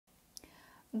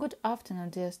Good afternoon,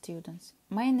 dear students.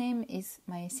 My name is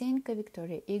Mayseenko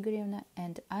V.I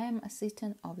and I am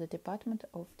assistant of the Department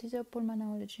of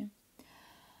Physiopulmonology.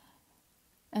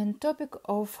 And topic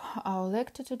of our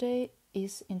lecture today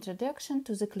is Introduction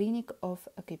to the Clinic of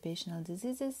Occupational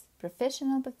Diseases,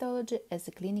 Professional Pathology as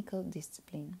a Clinical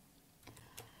Discipline.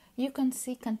 You can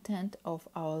see content of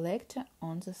our lecture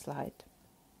on the slide.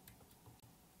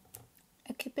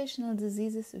 Occupational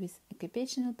diseases with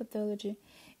occupational pathology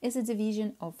is a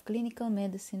division of clinical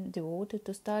medicine devoted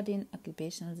to studying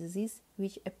occupational disease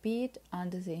which appeared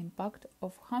under the impact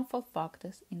of harmful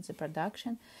factors in the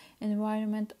production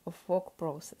environment of work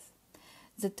process.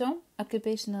 The term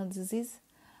occupational disease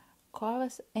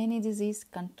covers any disease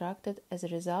contracted as a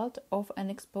result of an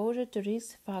exposure to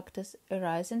risk factors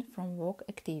arising from work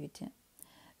activity.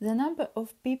 The number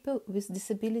of people with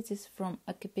disabilities from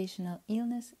occupational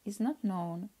illness is not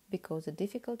known because of the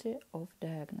difficulty of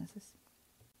diagnosis.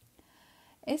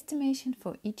 Estimation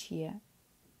for each year: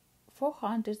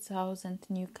 400,000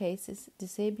 new cases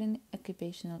disabling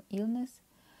occupational illness,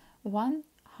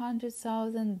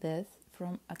 100,000 deaths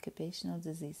from occupational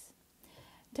disease.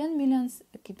 10 million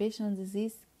occupational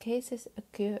disease cases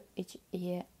occur each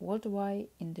year worldwide.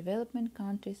 In developing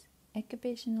countries,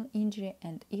 occupational injury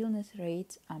and illness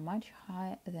rates are much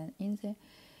higher than in the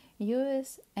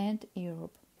US and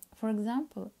Europe. For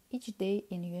example, each day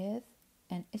in US,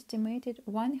 an estimated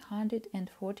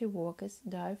 140 workers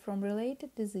die from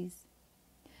related diseases,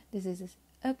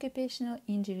 occupational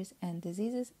injuries and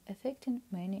diseases affecting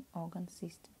many organ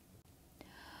systems.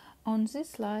 On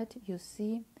this slide you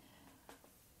see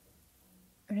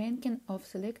ranking of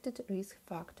selected risk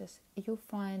factors. You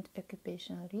find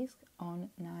occupational risk on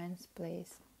 9th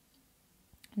place.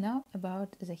 Now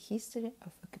about the history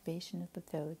of occupational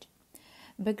pathology.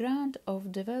 Background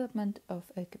of development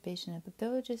of occupational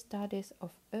pathology: studies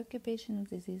of occupational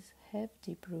disease have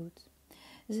deep roots.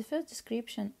 The first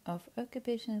description of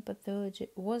occupational pathology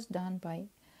was done by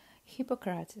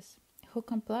Hippocrates, who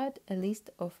compiled a list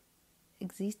of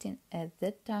existing at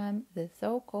that time the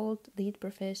so-called lead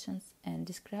professions and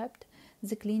described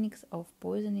the clinics of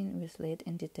poisoning with lead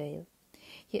in detail.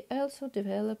 He also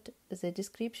developed the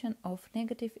description of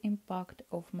negative impact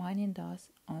of mining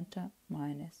dust onto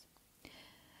miners.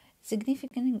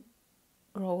 Significant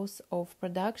growth of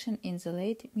production in the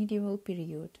late medieval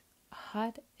period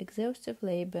had exhaustive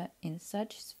labor in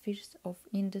such spheres of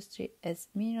industry as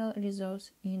mineral resource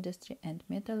industry and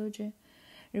metallurgy,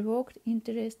 revoked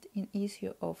interest in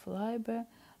issue of labor,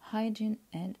 hygiene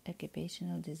and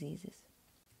occupational diseases.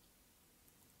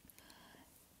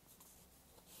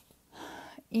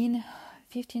 In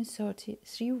 1530,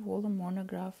 3-volume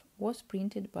monograph was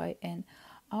printed by an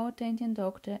Argentine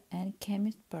doctor and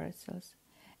chemist Paracelsus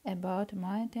about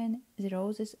migraine,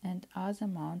 cirrhosis and other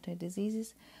mountain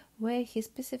diseases, where he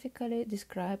specifically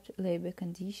described labor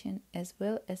condition as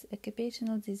well as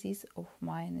occupational disease of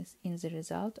miners in the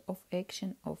result of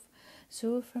action of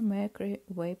sulfur, mercury,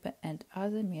 vapor and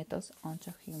other metals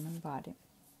onto human body.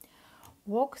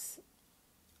 Works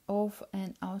of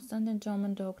an outstanding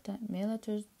German doctor,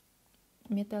 metallurgist,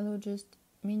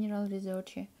 mineral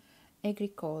researcher,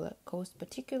 Agricola caused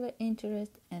particular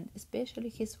interest, and especially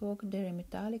his work De Re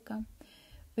Metallica,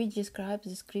 which describes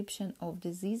description of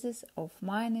diseases of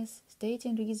miners,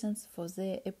 stating reasons for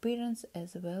their appearance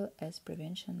as well as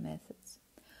prevention methods.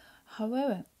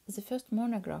 However, the first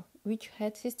monograph, which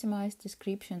had systemized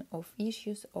description of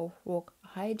issues of work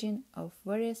hygiene of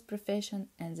various professions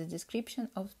and the description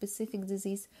of specific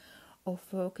disease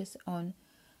of workers on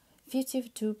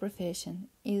 52 professions,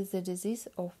 is The Disease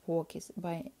of Workers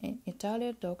by an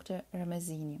Italian Dr.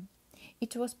 Ramazzini.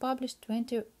 It was published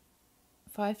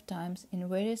 25 times in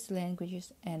various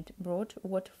languages and brought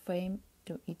word fame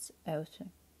to its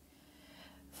author.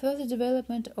 Further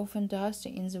development of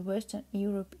industry in the Western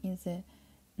Europe in the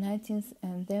 19th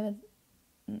and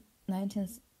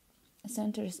 19th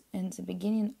centuries and the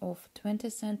beginning of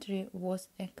 20th century was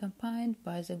accompanied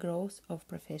by the growth of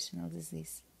professional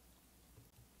disease.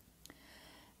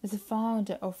 The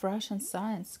founder of Russian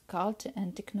science, culture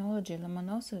and technology,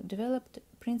 Lomonosov, developed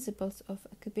principles of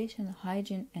occupational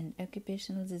hygiene and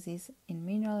occupational disease in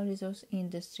mineral resource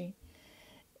industry.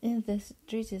 In the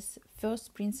treatise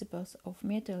First Principles of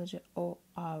Metallurgy or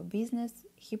Our Business,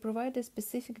 he provided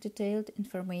specific detailed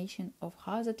information of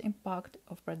hazard impact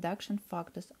of production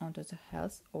factors onto the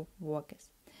health of workers.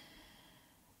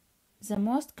 The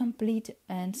most complete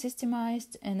and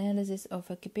systemized analysis of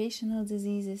occupational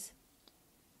diseases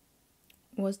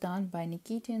was done by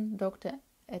Nikitin, doctor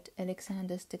at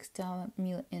Alexander's textile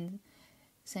mill in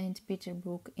St.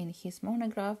 Petersburg, in his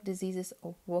monograph Diseases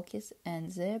of Workers and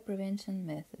Their Prevention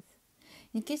Methods.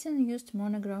 Nikitin used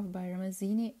monograph by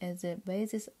Ramazzini as the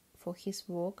basis for his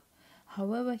work.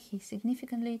 However, he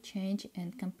significantly changed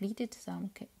and completed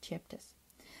some chapters.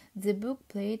 The book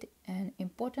played an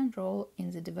important role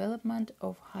in the development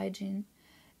of hygiene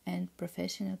and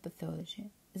professional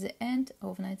pathology. The end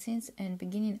of 19th and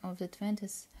beginning of the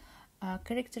 20th are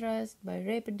characterized by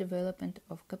rapid development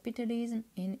of capitalism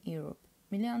in Europe.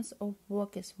 Millions of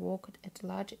workers worked at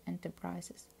large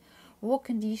enterprises. Work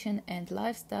conditions and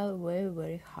lifestyle were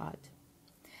very hard.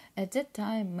 At that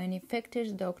time, many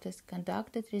factory doctors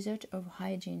conducted research of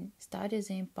hygiene, studied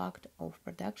the impact of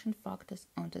production factors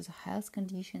onto the health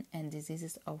condition and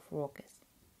diseases of workers.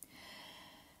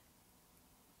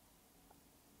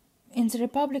 In the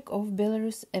Republic of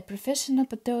Belarus, a professional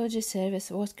pathology service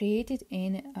was created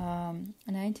in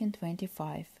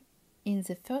 1925. In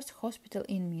the first hospital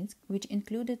in Minsk, which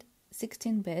included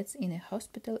 16 beds in a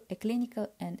hospital, a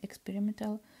clinical and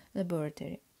experimental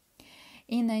laboratory.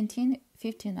 In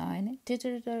 1959,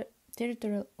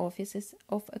 territorial offices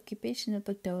of occupational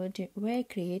pathology were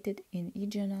created in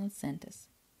regional centers.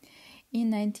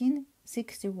 In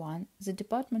 1961, the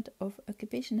Department of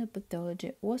Occupational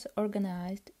Pathology was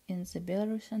organized in the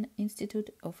Belarusian Institute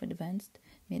of Advanced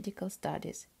Medical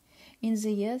Studies. In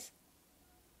the years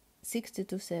 60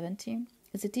 to 70,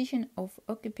 the teaching of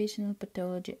occupational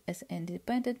pathology as an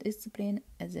independent discipline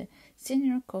at the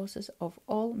senior courses of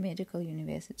all medical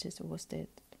universities was started.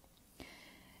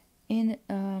 In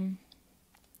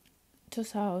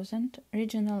 2000,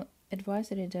 regional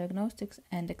advisory diagnostics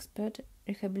and expert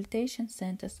rehabilitation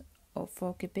centers for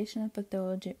occupational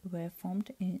pathology were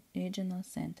formed in regional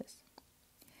centers.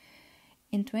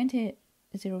 In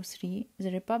 2003,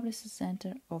 the Republic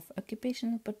Center of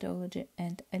Occupational Pathology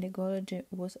and Allergology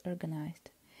was organized,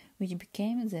 which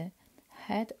became the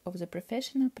head of the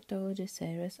professional pathology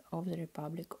service of the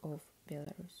Republic of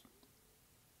Belarus.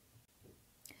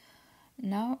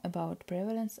 Now about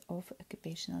prevalence of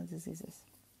occupational diseases.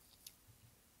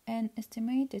 An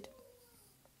estimated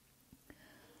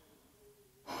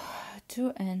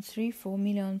 2 and 3-4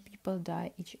 million people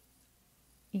die each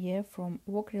year from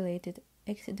work-related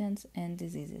accidents and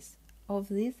diseases. Of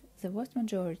these, the vast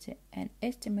majority, an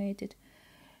estimated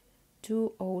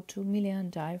 202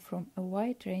 million, die from a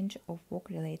wide range of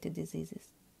work-related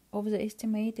diseases. Of the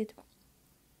estimated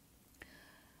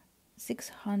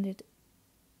 6,000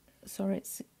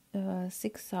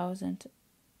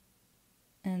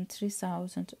 and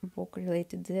 3,000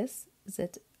 work-related deaths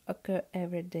that occur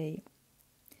every day.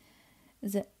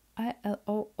 The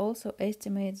ILO also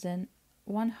estimates that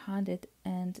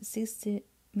 160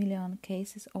 million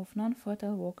cases of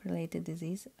non-fatal work-related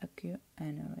disease occur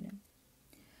annually.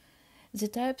 The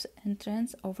types and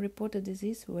trends of reported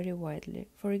disease vary widely.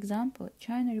 For example,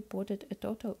 China reported a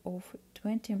total of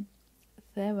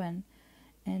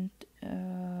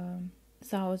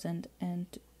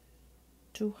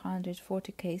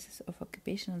 27,240 cases of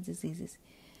occupational diseases.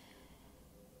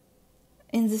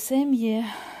 In the same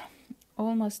year,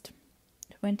 almost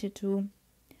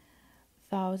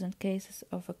 22,000 cases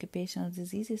of occupational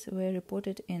diseases were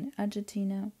reported in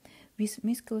Argentina, with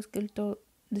musculoskeletal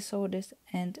disorders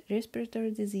and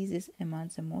respiratory diseases among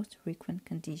the most frequent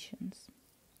conditions.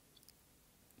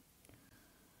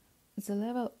 The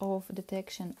level of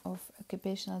detection of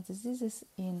occupational diseases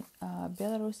in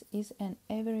Belarus is an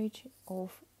average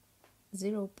of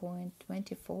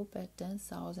 0.24 per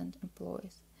 10,000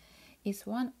 employees. It's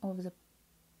one of the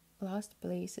last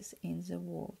places in the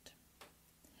world.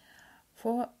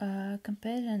 For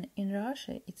comparison, in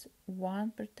Russia it's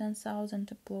 1 per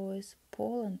 10,000 employees,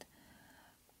 Poland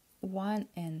 1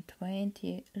 and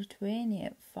 20,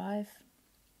 Lithuania 5,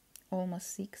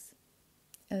 almost 6,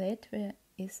 Latvia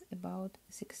is about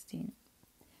 16.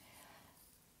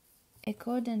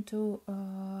 According to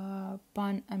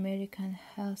Pan-American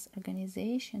Health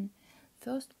Organization,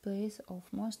 first place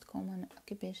of most common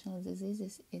occupational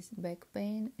diseases is back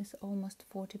pain, is almost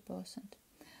 40%.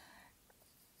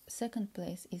 Second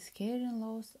place is hearing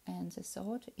loss, and the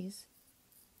third is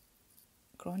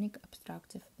chronic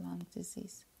obstructive lung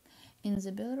disease. In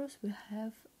the Belarus, we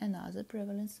have another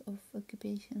prevalence of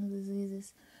occupational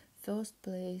diseases. First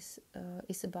place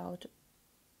is about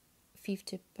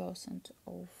 50%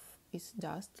 of is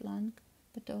dust lung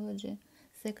pathology.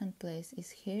 Second place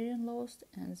is hearing loss,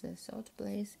 and the third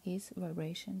place is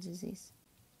vibration disease.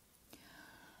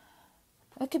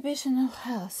 Occupational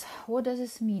health. What does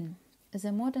this mean?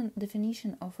 The modern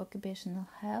definition of occupational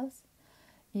health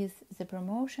is the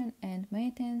promotion and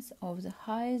maintenance of the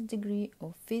highest degree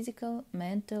of physical,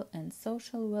 mental, and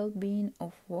social well-being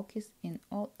of workers in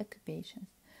all occupations.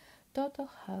 Total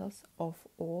health of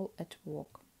all at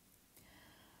work.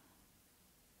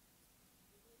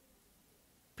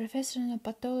 Professional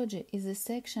pathology is a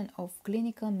section of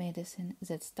clinical medicine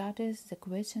that studies the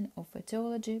question of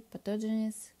etiology,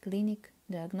 pathogenesis, clinic,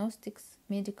 diagnostics,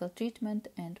 medical treatment,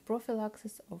 and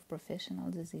prophylaxis of professional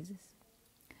diseases.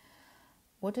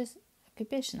 What is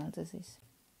occupational disease?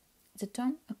 The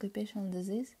term occupational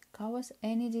disease covers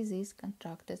any disease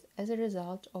contracted as a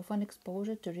result of an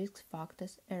exposure to risk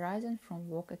factors arising from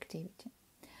work activity.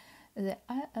 The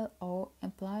ILO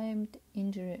Employment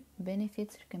Injury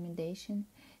Benefits Recommendation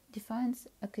defines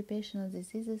occupational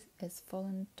diseases as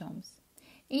following terms.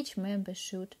 Each member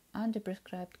should, under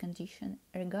prescribed condition,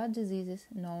 regard diseases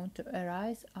known to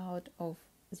arise out of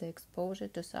the exposure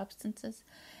to substances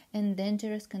and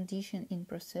dangerous condition in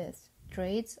process,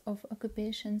 traits of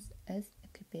occupations as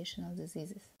occupational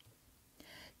diseases.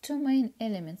 Two main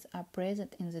elements are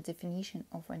present in the definition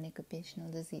of an occupational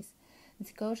disease: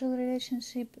 the causal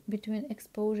relationship between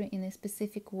exposure in a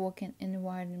specific working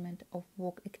environment of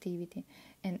work activity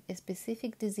and a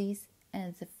specific disease,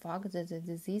 and the fact that the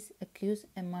disease occurs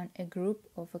among a group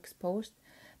of exposed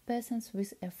persons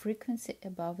with a frequency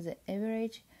above the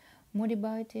average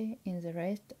morbidity in the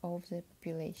rest of the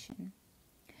population.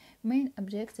 Main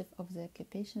objectives of the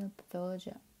occupational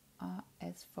pathology are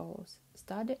as follows: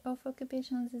 study of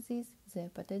occupational disease, their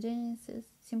pathogenesis,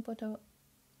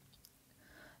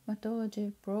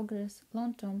 symptomatology, progress,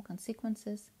 long-term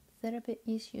consequences, therapy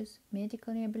issues,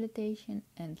 medical rehabilitation,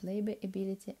 and labor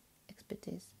ability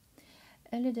expertise.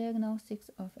 Early diagnostics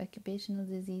of occupational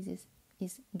diseases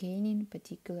is gaining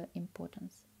particular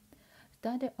importance.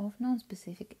 Study of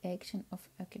non-specific action of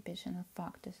occupational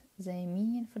factors, their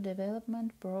meaning for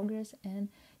development, progress, and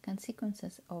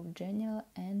consequences of general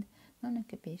and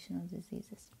non-occupational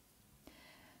diseases.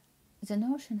 The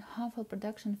notion harmful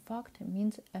production factor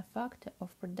means a factor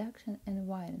of production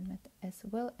environment as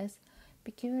well as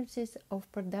peculiarities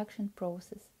of production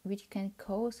process which can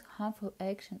cause harmful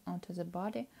action onto the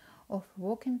body of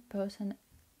working person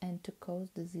and to cause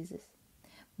diseases.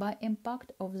 By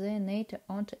impact of their nature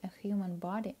onto a human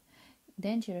body,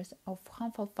 dangers of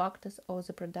harmful factors of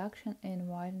the production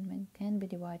environment can be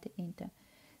divided into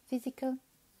physical,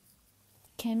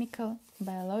 chemical,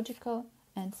 biological,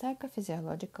 and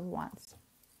psychophysiological ones.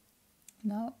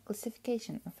 Now,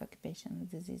 classification of occupational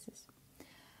diseases.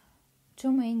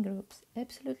 Two main groups: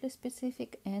 absolutely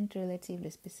specific and relatively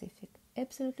specific.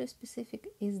 Absolutely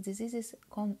specific is diseases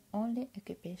con only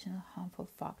occupational harmful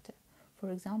factor.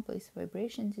 For example, is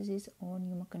vibration disease or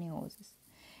pneumoconiosis.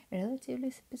 Relatively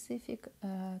specific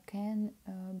can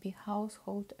be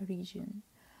household region.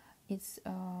 It's,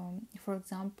 for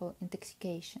example,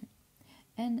 intoxication.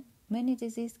 And many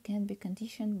diseases can be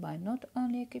conditioned by not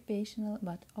only occupational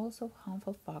but also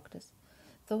harmful factors,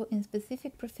 though in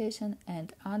specific profession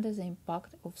and under the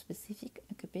impact of specific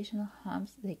occupational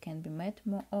harms they can be met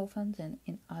more often than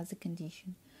in other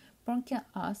conditions. Bronchial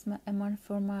asthma among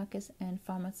pharmacists and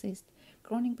pharmacists,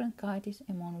 chronic bronchitis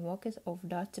among workers of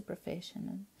dusty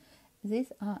professionals.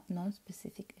 These are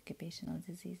non-specific occupational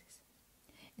diseases.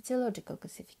 Etiological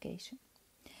classification.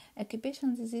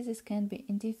 Occupational diseases can be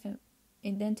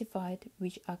identified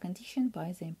which are conditioned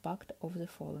by the impact of the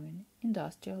following: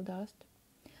 industrial dust,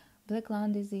 black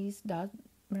lung disease, dust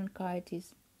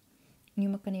bronchitis,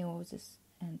 pneumoconiosis,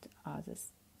 and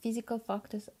others. Physical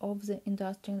factors of the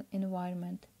industrial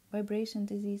environment, vibration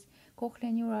disease,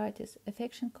 cochlear neuritis,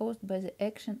 affection caused by the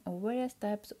action of various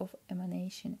types of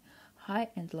emanation, high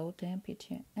and low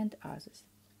temperature, and others.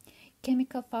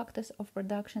 Chemical factors of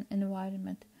production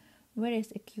environment,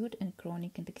 various acute and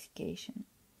chronic intoxication.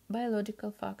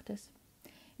 Biological factors,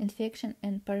 infection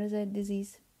and parasite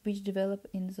disease, which develop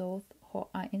in those who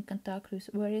are in contact with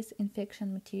various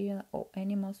infection material or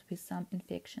animals with some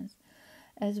infections,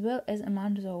 as well as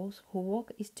among those who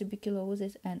work with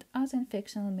tuberculosis and other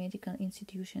infectional medical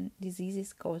institution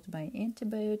diseases caused by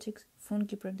antibiotics,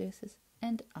 fungi producers,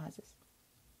 and others.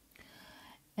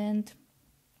 And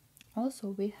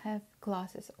also we have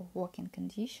classes of working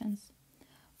conditions,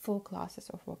 4 classes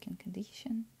of working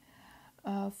condition.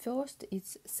 First,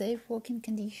 it's safe working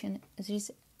condition. There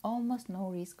is almost no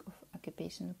risk of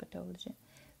occupational pathology.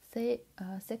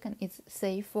 Second, it's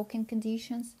safe working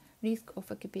conditions. Risk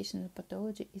of occupational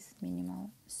pathology is minimal.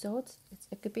 Third, it's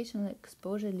occupational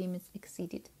exposure limits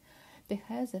exceeded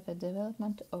because of the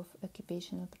development of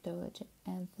occupational pathology.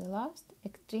 And the last,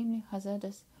 extremely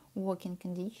hazardous working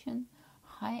condition,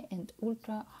 high and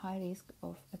ultra high risk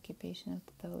of occupational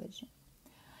pathology.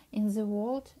 In the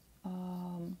world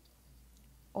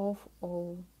of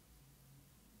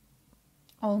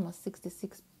almost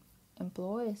 66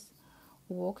 employees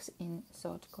works in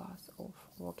third class of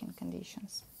working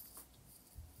conditions.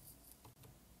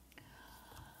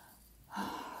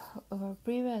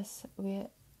 Previous we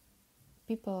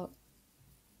people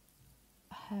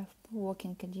have poor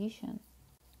working condition,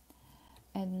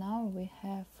 and now we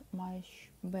have much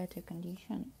better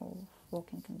condition of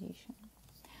working condition.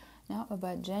 Now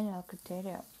about general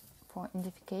criteria for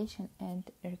identification and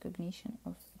recognition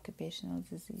of occupational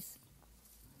disease.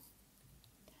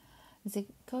 The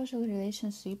causal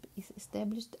relationship is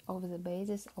established on the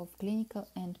basis of clinical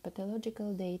and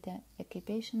pathological data,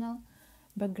 occupational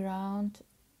background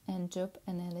and job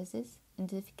analysis,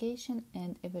 identification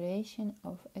and evaluation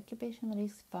of occupational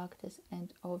risk factors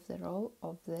and of the role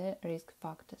of the risk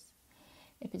factors.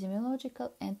 Epidemiological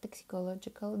and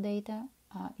toxicological data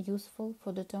are useful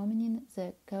for determining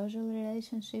the causal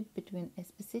relationship between a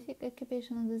specific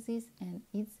occupational disease and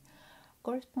its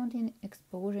corresponding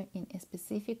exposure in a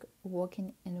specific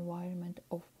working environment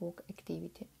of work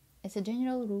activity. As a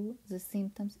general rule, the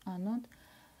symptoms are not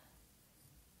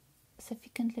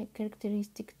sufficiently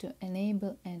characteristic to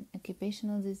enable an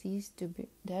occupational disease to be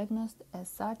diagnosed as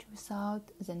such without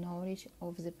the knowledge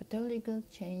of the pathological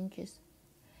changes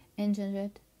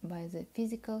engendered by the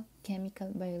physical,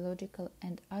 chemical, biological,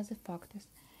 and other factors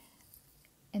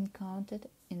encountered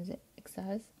in the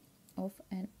exercise of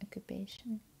an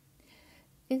occupation.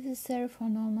 It is therefore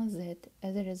normal that,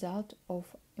 as a result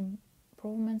of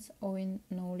improvements in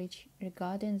knowledge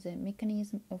regarding the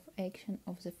mechanism of action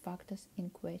of the factors in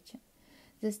question,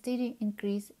 the steady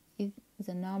increase in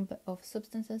the number of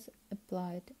substances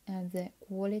applied and the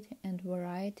quality and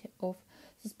variety of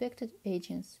suspected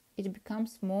agents, it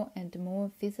becomes more and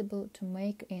more feasible to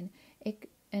make an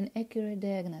accurate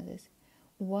diagnosis,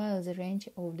 while the range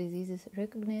of diseases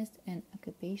recognized and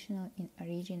occupational in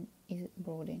origin is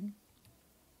broadening.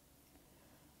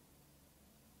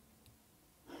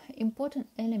 Important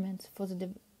elements for the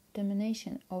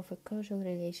determination of a causal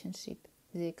relationship: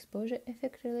 the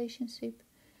exposure-effect relationship,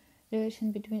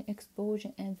 relation between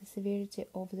exposure and the severity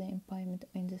of the impairment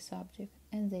in the subject,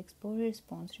 and the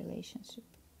exposure-response relationship.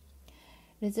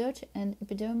 Research and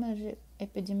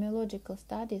epidemiological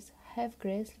studies have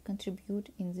greatly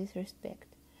contributed in this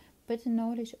respect. Better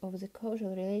knowledge of the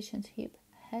causal relationship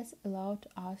has allowed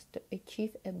us to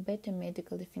achieve a better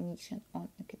medical definition on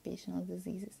occupational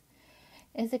diseases.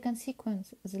 As a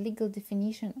consequence, the legal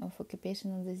definition of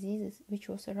occupational diseases, which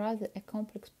was rather a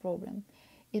complex problem,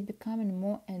 is becoming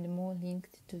more and more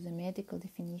linked to the medical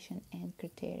definition and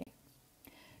criteria.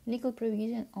 Legal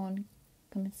provision on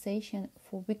compensation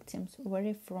for victims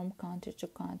vary from country to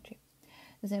country.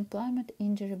 The Employment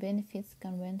Injury Benefits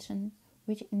Convention,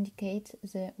 which indicates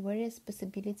the various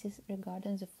possibilities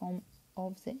regarding the form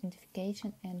of the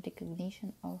identification and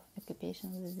recognition of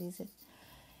occupational diseases,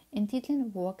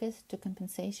 entitling workers to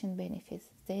compensation benefits,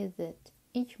 states that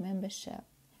each member shall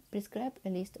prescribe a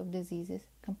list of diseases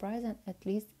comprising at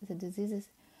least the diseases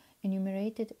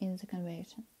enumerated in the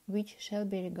Convention, which shall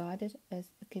be regarded as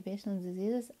occupational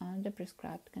diseases under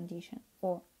prescribed condition,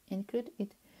 or include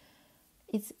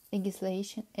its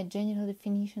legislation a general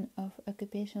definition of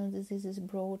occupational diseases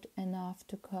broad enough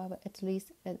to cover at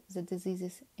least the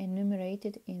diseases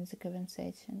enumerated in the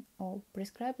Convention, or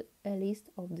prescribe a list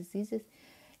of diseases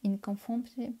in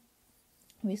conformity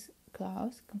with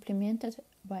clause complemented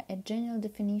by a general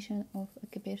definition of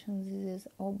occupational diseases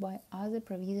or by other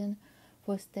provision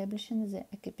for establishing the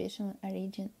occupational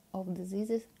origin of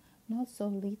diseases not so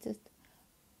listed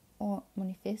or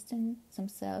manifesting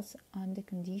themselves under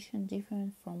conditions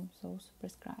different from those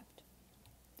prescribed.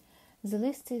 The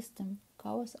list system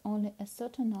covers only a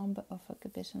certain number of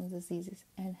occupational diseases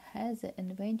and has the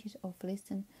advantage of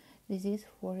listing diseases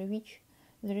for which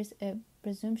there is a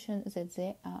presumption that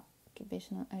they are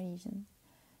occupational origin.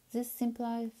 This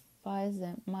simplifies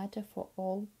the matter for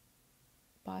all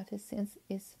parties, since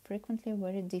it is frequently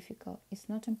very difficult, if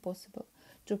not impossible,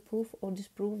 to prove or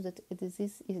disprove that a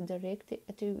disease is directly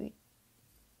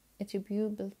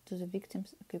attributable to the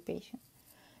victim's occupation.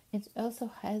 It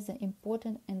also has the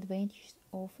important advantage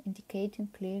of indicating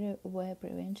clearly where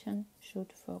prevention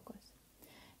should focus.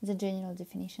 The general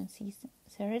definition system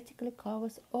theoretically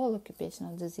covers all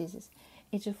occupational diseases.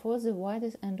 It offers the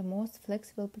widest and most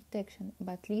flexible protection,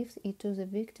 but leaves it to the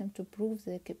victim to prove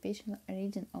the occupational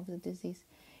origin of the disease.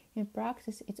 In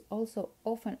practice, it also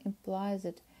often implies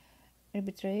that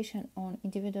arbitration on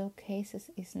individual cases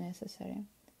is necessary.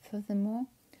 Furthermore,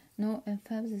 no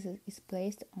emphasis is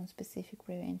placed on specific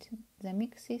prevention. The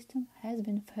mixed system has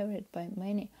been favored by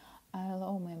many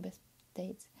ILO member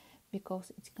states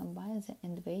because it combines the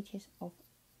advantages of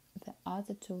the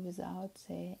other two without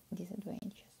their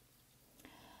disadvantages.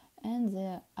 And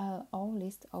the ILO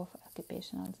list of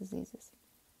occupational diseases.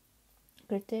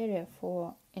 Criteria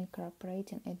for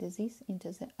incorporating a disease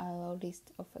into the ILO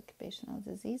list of occupational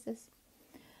diseases.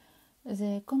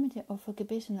 The Committee of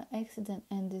Occupational Accidents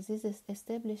and Diseases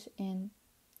established in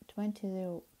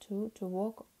 2002 to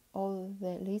work all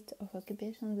the list of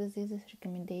occupational diseases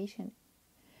recommendation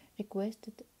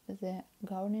requested the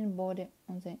governing body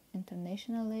on the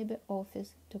International Labour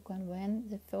Office to convene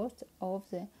the first of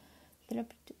the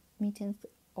tripartite meetings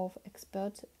of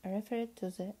experts referred to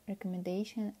the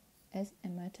recommendation as a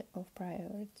matter of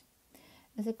priority.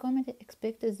 The committee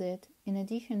expected that, in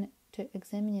addition to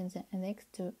examining the annex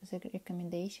to the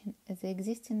recommendation, the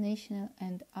existing national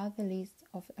and other lists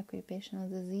of occupational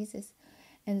diseases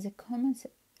and the comments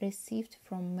received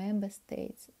from member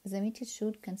states, the meeting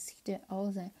should consider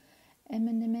all the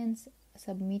amendments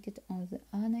submitted on the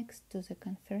annex to the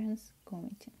conference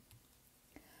committee.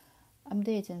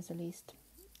 Updating the list.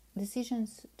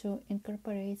 Decisions to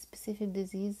incorporate specific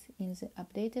disease in the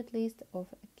updated list of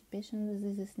occupational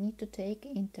diseases need to take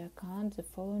into account the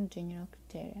following general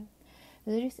criteria.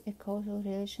 There is a causal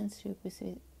relationship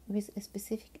with a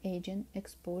specific agent,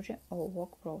 exposure, or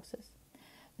work process.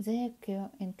 They occur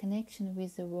in connection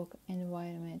with the work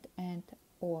environment and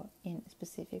or in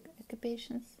specific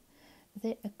occupations.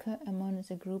 They occur among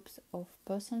the groups of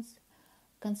persons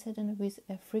concerned with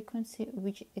a frequency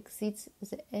which exceeds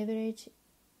the average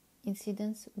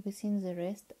incidence within the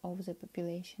rest of the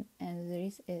population, and there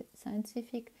is a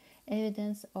scientific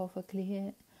evidence of a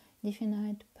clear,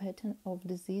 definite pattern of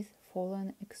disease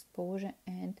following exposure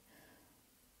and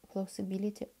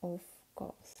plausibility of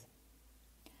cause.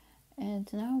 And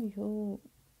now you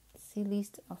see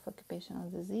list of occupational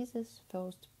diseases.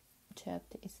 First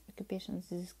chapter is occupational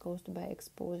diseases caused by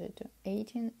exposure to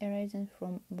agent arising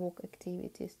from work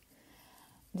activities.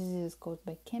 Diseases caused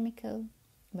by chemical,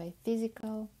 by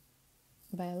physical,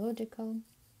 biological,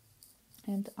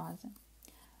 and other.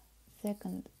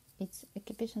 Second, it's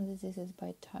occupational diseases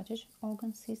by touch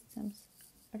organ systems,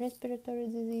 respiratory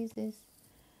diseases,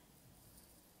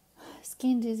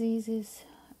 skin diseases,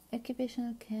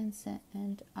 occupational cancer,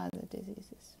 and other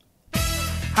diseases.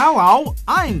 Hello,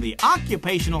 I'm the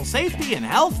Occupational Safety and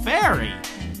Health Fairy.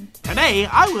 Today,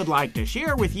 I would like to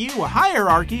share with you a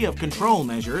hierarchy of control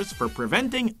measures for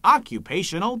preventing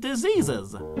occupational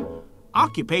diseases.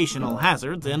 Occupational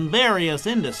hazards in various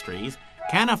industries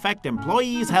can affect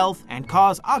employees' health and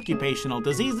cause occupational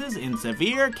diseases in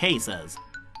severe cases.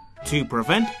 To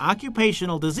prevent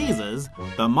occupational diseases,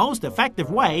 the most effective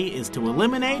way is to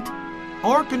eliminate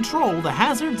or control the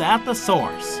hazards at the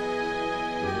source.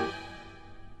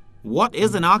 What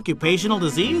is an occupational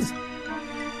disease?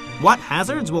 What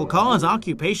hazards will cause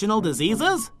occupational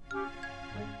diseases?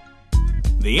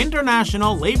 The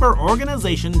International Labour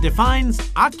Organization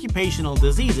defines occupational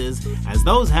diseases as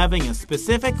those having a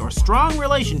specific or strong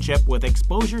relationship with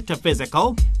exposure to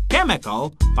physical,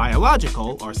 chemical,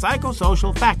 biological, or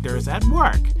psychosocial factors at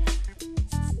work.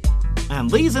 And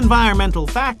these environmental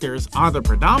factors are the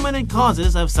predominant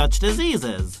causes of such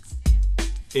diseases.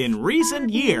 In recent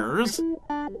years,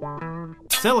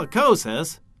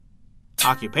 silicosis,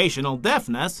 occupational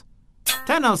deafness,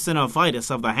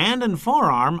 tenosynovitis of the hand and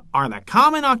forearm are the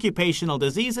common occupational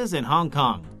diseases in Hong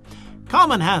Kong.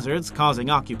 Common hazards causing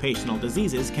occupational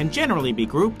diseases can generally be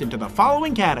grouped into the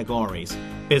following categories: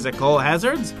 physical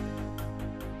hazards,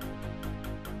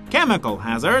 chemical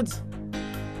hazards,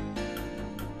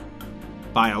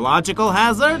 biological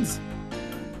hazards,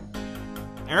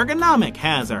 ergonomic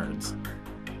hazards.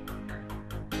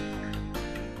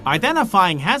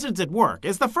 Identifying hazards at work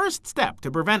is the first step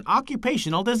to prevent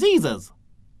occupational diseases.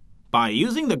 By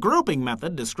using the grouping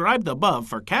method described above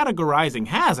for categorizing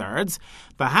hazards,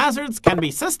 the hazards can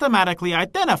be systematically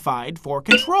identified for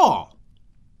control.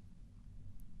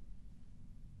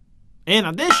 In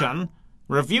addition,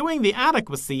 reviewing the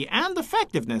adequacy and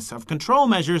effectiveness of control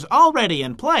measures already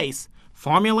in place,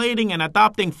 formulating and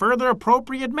adopting further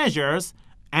appropriate measures,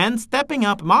 and stepping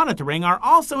up monitoring are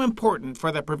also important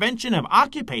for the prevention of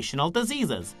occupational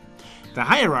diseases. The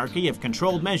hierarchy of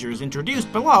controlled measures introduced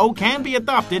below can be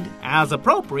adopted as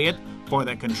appropriate for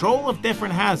the control of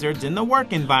different hazards in the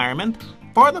work environment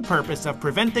for the purpose of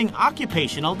preventing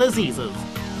occupational diseases.